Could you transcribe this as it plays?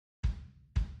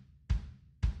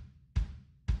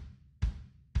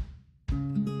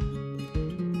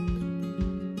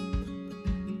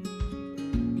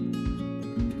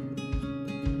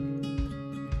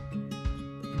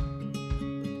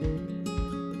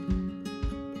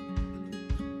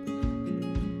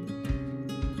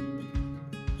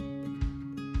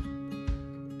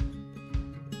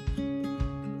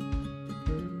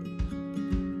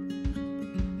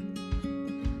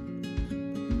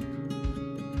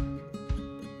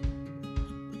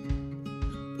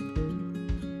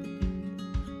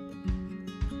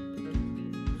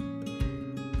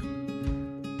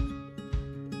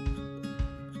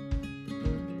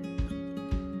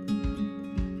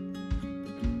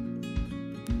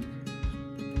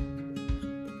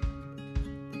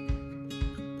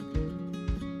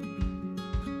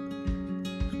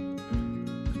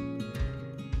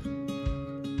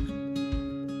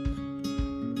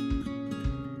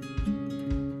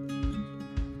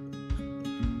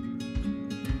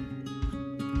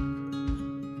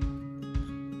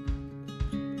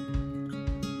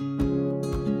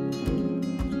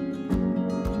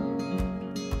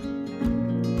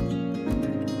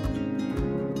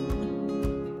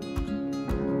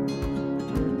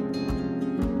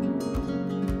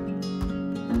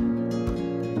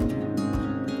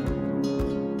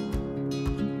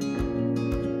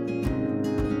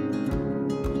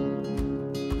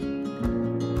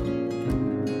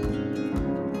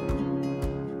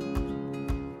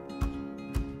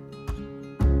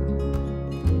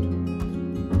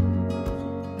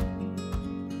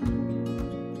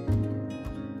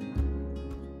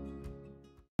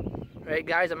Right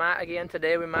guys, I'm out again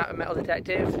today with my metal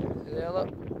detective. There, look.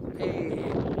 Hey.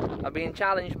 I've been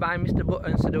challenged by Mr.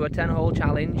 Buttons to do a 10-hole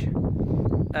challenge.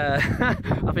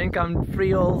 I think I'm 3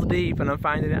 holes deep and I'm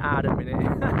finding it hard at the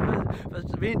minute.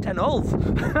 It's been 10 holes. It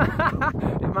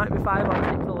might be 5 or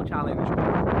 6 hole challenge. I'm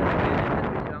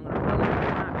going to probably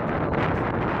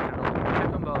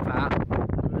check them both out.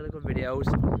 Really good videos.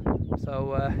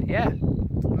 So yeah,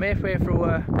 I'm halfway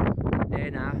through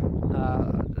day now.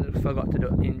 I forgot to do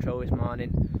the intro this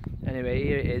morning. Anyway,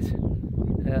 here it is.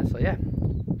 So yeah,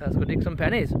 let's go dig some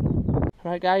pennies.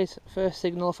 Right guys, first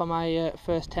signal for my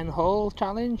first 10 hole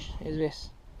challenge is this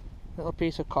little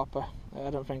piece of copper. I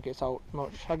don't think it's out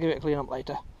much. I'll give it a clean up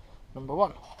later. Number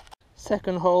 1.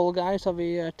 Second hole guys of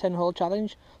the 10 hole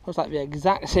challenge. Looks like the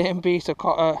exact same piece of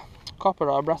copper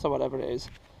or brass or whatever it is.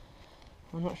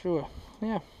 I'm not sure.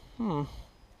 Yeah.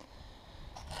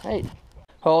 Right.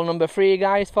 Hole number 3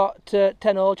 guys for 10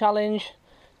 hole challenge.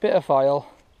 Bit of foil.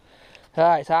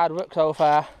 It's hard work so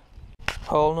far.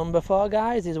 Hole number 4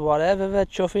 guys is whatever the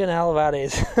chuffy and hell that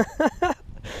is.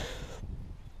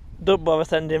 Don't bother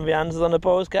sending the answers on a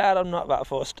postcard, I'm not that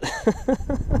fussed.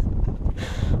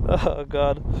 Oh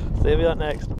god, see you on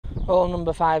next. Hole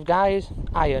number 5 guys,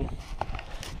 iron.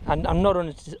 And I'm not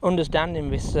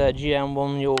understanding this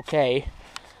GM1UK.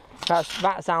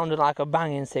 That sounded like a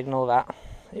banging signal that.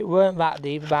 It weren't that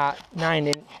deep, about 9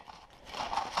 inch.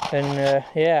 And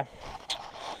yeah.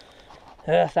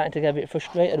 Starting to get a bit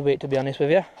frustrated with it, to be honest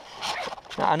with you.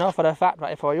 Now, I know for a fact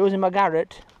that if I were using my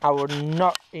Garrett, I would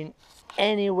not in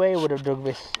any way would have dug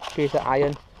this piece of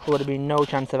iron. There would have been no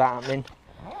chance of that happening.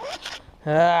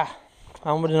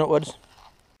 Onwards and upwards.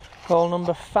 Hole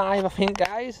number 5 I think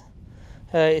guys.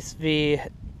 It's the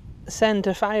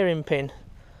centre firing pin.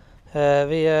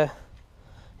 Yeah,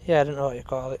 I don't know what you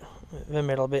call it. The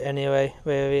middle bit anyway,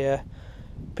 where the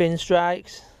pin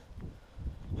strikes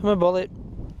from a bullet.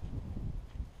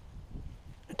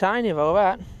 Tiny though,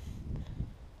 that.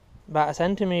 About a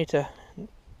centimetre.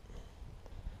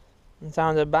 And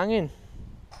sounded banging.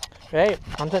 Right,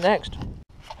 on to the next.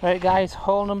 Right guys,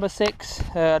 hole number 6.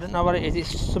 I don't know what it is,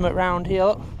 it's something round here,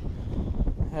 look.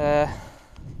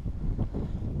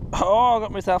 Oh, I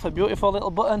got myself a beautiful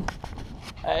little button.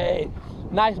 Hey,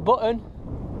 nice button.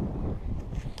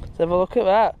 Let's have a look at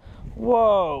that.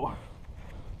 Whoa.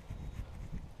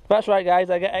 That's right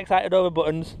guys, I get excited over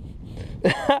buttons.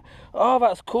 Oh,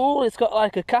 that's cool. It's got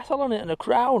like a castle on it and a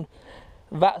crown.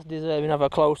 That's deserving of a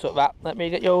close-up, that. Let me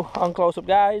get you on close-up,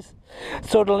 guys.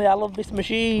 Suddenly I love this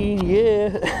machine,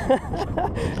 yeah.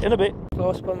 In a bit.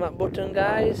 Close-up on that button,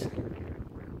 guys.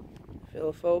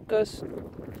 Fill focus.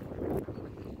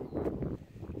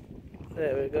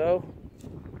 There we go.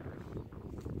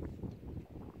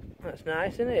 That's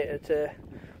nice, isn't it? It's a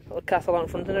little castle on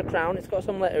front and a crown. It's got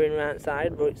some lettering right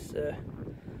side, but it's a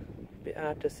bit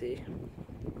hard to see.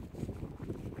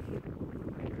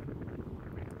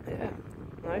 Yeah,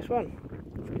 nice one.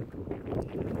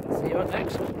 See you on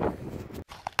next.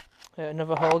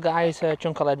 Another hole guys,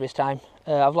 chunk of lead this time.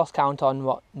 I've lost count on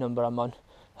what number I'm on.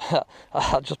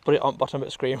 I'll just put it on bottom of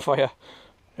the screen for you.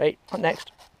 Right, on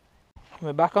next.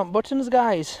 We're back on buttons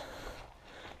guys.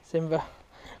 It's in the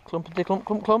clumpity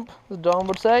clump, as Dawn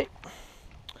would say.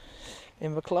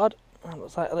 In the clod. That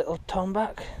looks like a little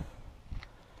tomback.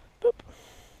 Boop.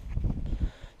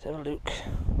 Let's have a look.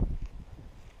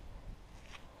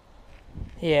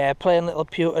 Yeah, plain little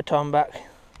pewter tomback.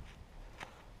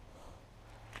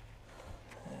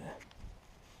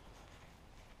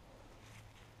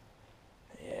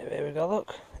 Yeah, there we go,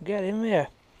 look. Get in there.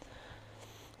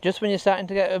 Just when you're starting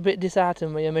to get a bit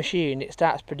disheartened with your machine, it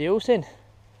starts producing.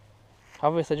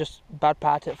 Obviously just bad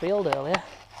part at field earlier.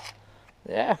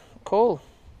 Yeah, cool.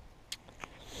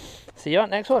 See you on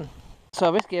the next one.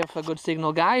 So this gave a good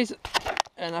signal guys.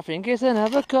 And I think it's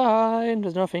another coin.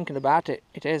 There's no thinking about it.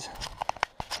 It is.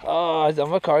 Oh, it's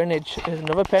another coinage. There's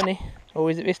another penny.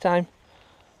 Or is it this time?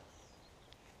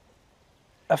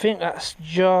 I think that's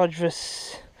George the...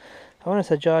 I want to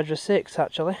say George the 6th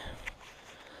actually.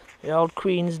 The old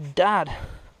Queen's dad.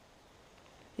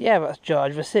 Yeah, that's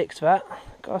George the 6th, that.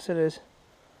 Of course it is.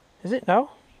 Is it? No?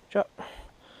 Yeah,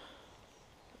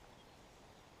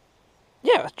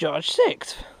 that's George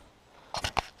 6th.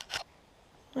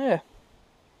 Yeah.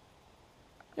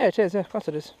 Yeah, it is, yeah, of course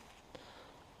it is.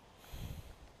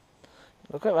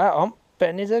 Look at that, on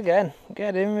pennies again.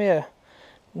 Get in here.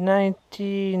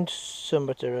 19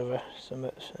 something or other.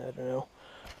 Something, I don't know.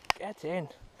 Get in.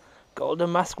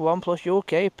 Golden Mask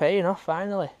 1+UK paying off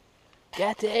finally.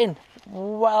 Get in.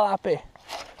 Well happy.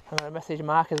 I'm going to message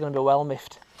Mark is going to be well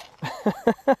miffed.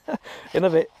 In a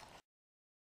bit.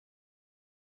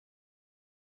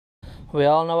 We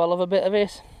all know I love a bit of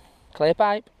this. Clay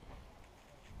pipe.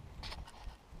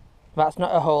 That's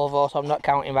not a hole though, so I'm not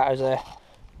counting that as a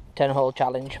 10-hole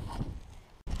challenge.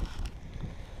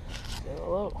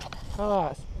 Oh,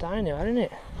 that's tiny, isn't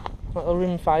it? Little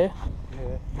rim fire.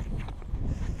 Yeah.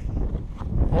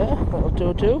 Yeah,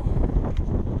 little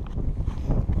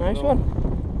 2-2. Nice one.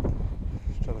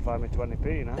 Just trying to find me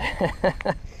 20p now.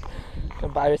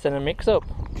 Can buy this in a mix up.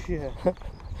 Yeah.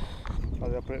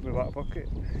 I'll put it in my back pocket.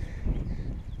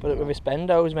 Put it with your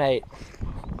spendos, mate.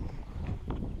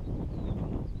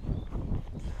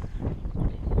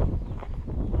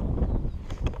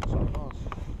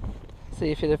 See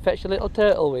if you'd fetch a little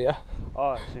turtle with you.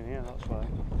 Oh, it's in here, that's fine.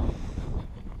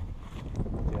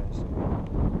 Yeah, it's in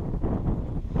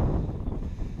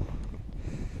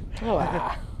here. Oh,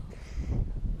 ah.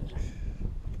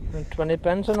 And 20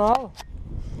 pence and all.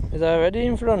 Is already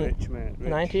in front. Rich, mate, rich.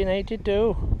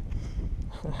 1982.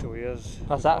 2 years.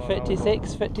 What's that,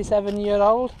 56,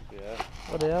 57-year-old? Yeah.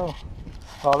 Bloody hell.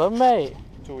 Hold on, mate.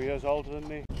 2 years older than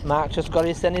me. Mark just got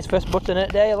his first button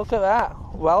at day, look at that.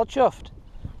 Well chuffed.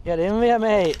 Get in there,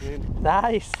 mate.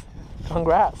 Nice.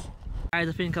 Congrats. Guys,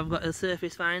 I think I've got a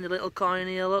surface find, a little coin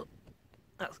here, look.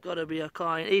 That's got to be a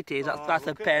coin. It is, that's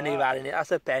a penny, that, isn't it?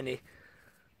 That's a penny.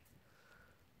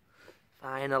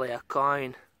 Finally, a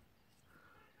coin.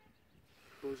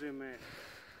 Buzzing, mate.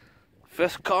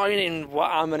 First coin in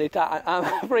what, how many times?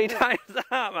 3 times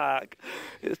that, Mark.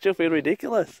 It's just been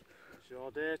ridiculous. It's your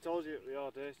day, I told you, it's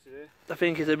your day today. I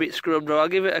think it's a bit scrubbed, but I'll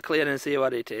give it a clean and see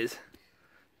what it is.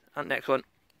 And next one.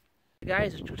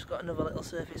 Guys, I've just got another little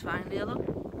surface find here, look.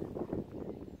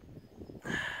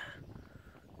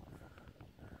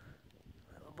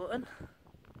 Little button.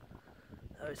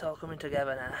 Oh, it's all coming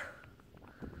together now.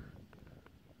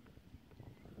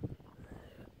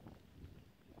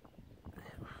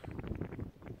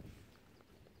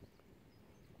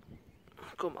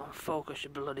 Come on, focus, you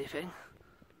bloody thing.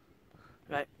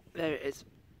 Right, there it is.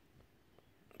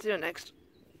 See you next.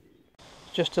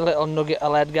 Just a little nugget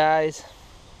of lead, guys.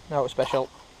 No special.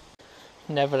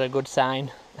 Never a good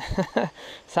sign.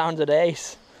 Sounds an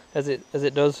ace, as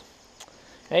it does.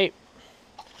 Hey,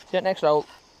 see you next roll.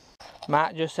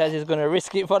 Matt just says he's going to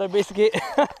risk it for a biscuit.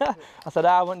 I said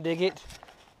I won't dig it,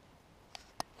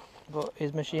 but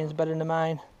his machine's better than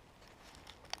mine.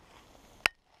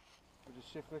 We'll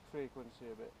just shift the frequency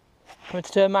a bit. I'm going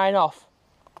to turn mine off.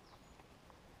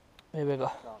 Here we go.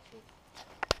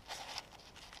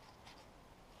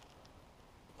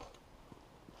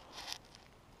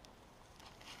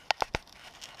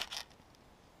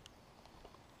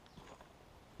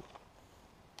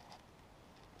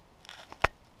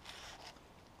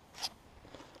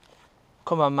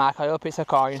 Come on, Mark, I hope it's a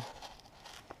coin.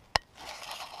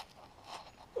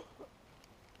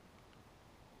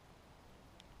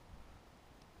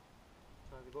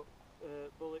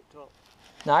 Bullet top.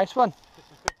 Nice one.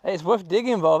 It's worth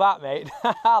digging though, that, mate.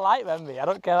 I like them, mate. I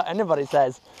don't care what anybody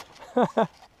says. Well,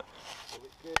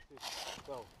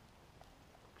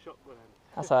 shotgun end.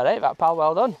 That's alright, that pal,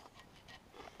 well done.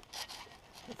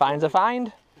 Find's a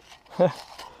find.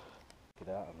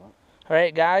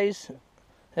 Alright, guys.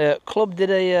 Club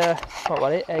did a what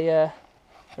was it? A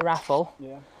raffle.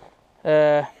 Yeah.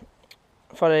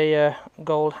 For a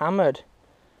gold hammered,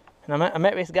 and I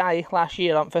met this guy last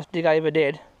year on the first dig I ever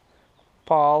did,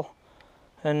 Paul,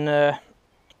 and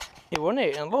he won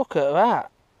it. And look at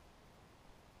that.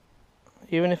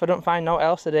 Even if I don't find no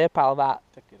else today, pal,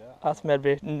 that's made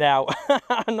me now.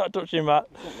 I'm not touching that.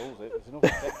 You don't lose it. There's enough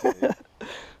protected here.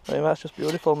 I mean, that's just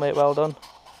beautiful, mate. Well done.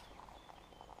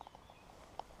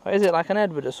 What is it, like an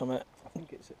Edward or something? I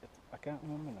think it's. I can't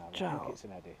remember now. I think it's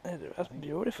an Eddie. That's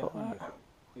beautiful. That.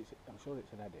 I'm sure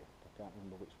it's an Eddie. I can't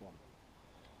remember which one.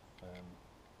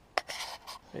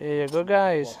 Here you go,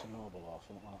 guys. Quarter Noble or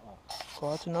something like that.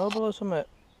 Quarter Noble or something.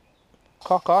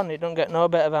 Cock on, you don't get no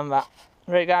better than that.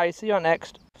 Right, guys, see you on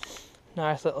next.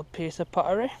 Nice little piece of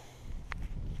pottery.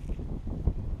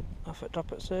 Off at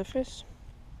top at surface.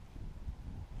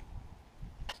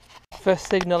 First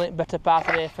signal in better part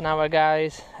of the half an hour,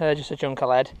 guys. Just a chunk of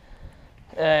lead.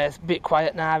 It's a bit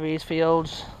quiet now, these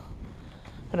fields.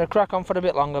 Gonna crack on for a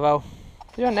bit longer though.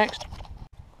 See you on next.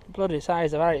 Bloody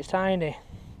size of that, it's tiny.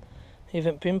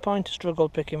 Even pinpoint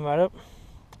struggled picking that up.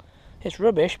 It's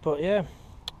rubbish, but yeah.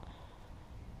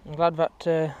 I'm glad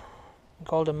that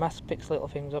golden mask picks little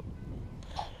things up.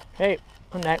 Hey,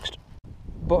 on next.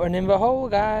 Button in the hole,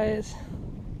 guys.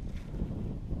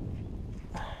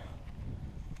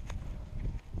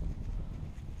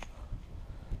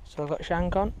 So I've got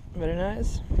shank on, very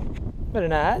nice. Very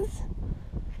nice.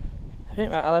 I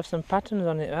think that'll have some patterns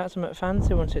on it, that's something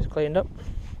fancy once it's cleaned up.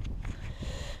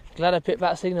 Glad I picked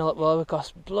that signal up though,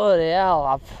 because bloody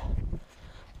hell,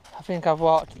 I think I've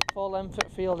walked the full length of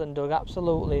the field and dug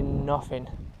absolutely nothing.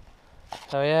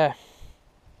 So yeah,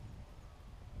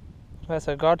 that's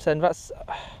a godsend.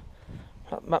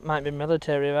 That might be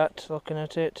military, that, looking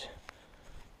at it.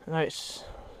 No, it's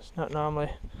not normally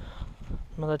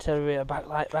military with a back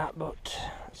like that, but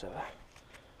it's a...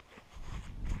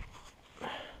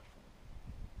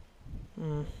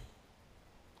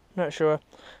 Not sure.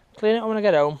 Clean it when I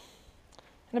get home.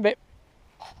 In a bit.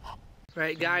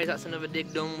 Right guys, that's another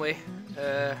dig done with.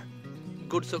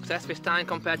 Good success this time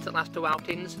compared to the last 2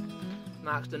 outings.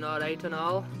 Mark's done alright and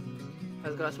all.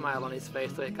 He's got a smile on his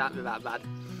face, so it can't be that bad.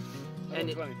 Oh,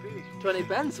 20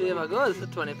 pence, yeah, my good. It's a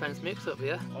 20 pence mix up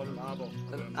here. Or the marble.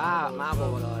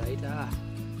 Marble was alright,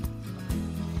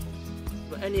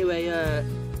 But anyway,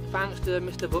 thanks to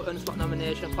Mr. Buttons for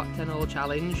nomination for 10 hole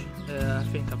challenge. I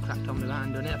think I've cracked on with that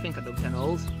and done it. I think I dug 10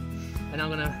 holes. And I'm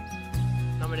going to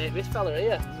nominate this fella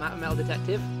here, Metal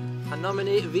Detective. And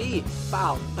nominate V,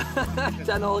 pal.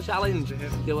 10 hole challenge.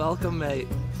 You're welcome, mate.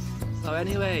 So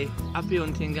anyway, happy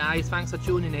hunting guys. Thanks for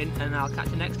tuning in and I'll catch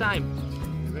you next time.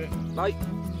 Bye.